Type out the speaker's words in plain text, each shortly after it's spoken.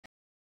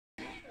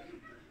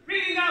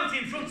Standing out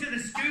in front of the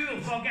school,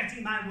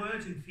 forgetting my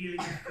words and feeling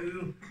a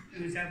fool.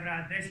 Who's ever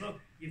had this? Look,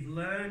 you've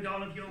learned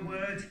all of your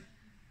words.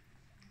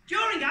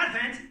 During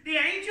Advent, the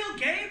angel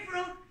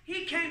Gabriel,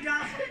 he came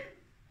down from...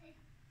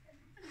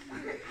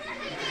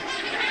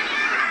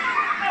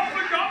 I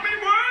forgot my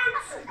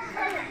words!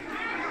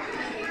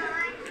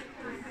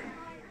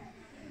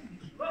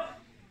 Look.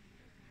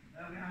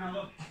 There we are now,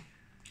 look.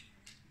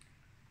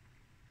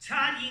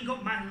 Tidying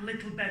up my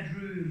little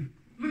bedroom.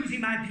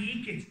 Losing my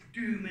peak, it's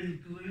doom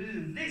and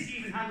gloom. This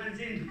even happens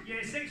in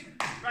year 6.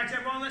 Right,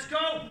 everyone, let's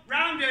go.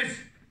 Rounders.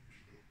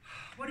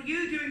 What are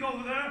you doing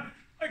over there?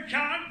 I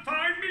can't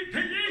find me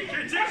piggy.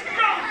 It's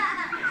gone.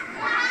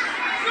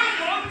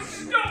 Someone's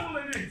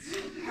stolen it.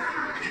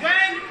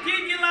 When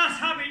did you last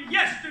have it?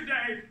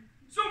 Yesterday.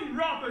 Some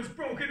robbers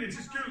broke into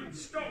school and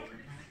stole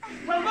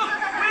it. Well, look,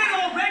 we're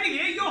already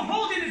here. You're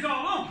holding us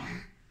all up.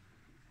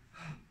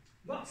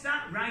 What's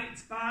that right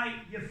by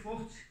your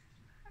foot?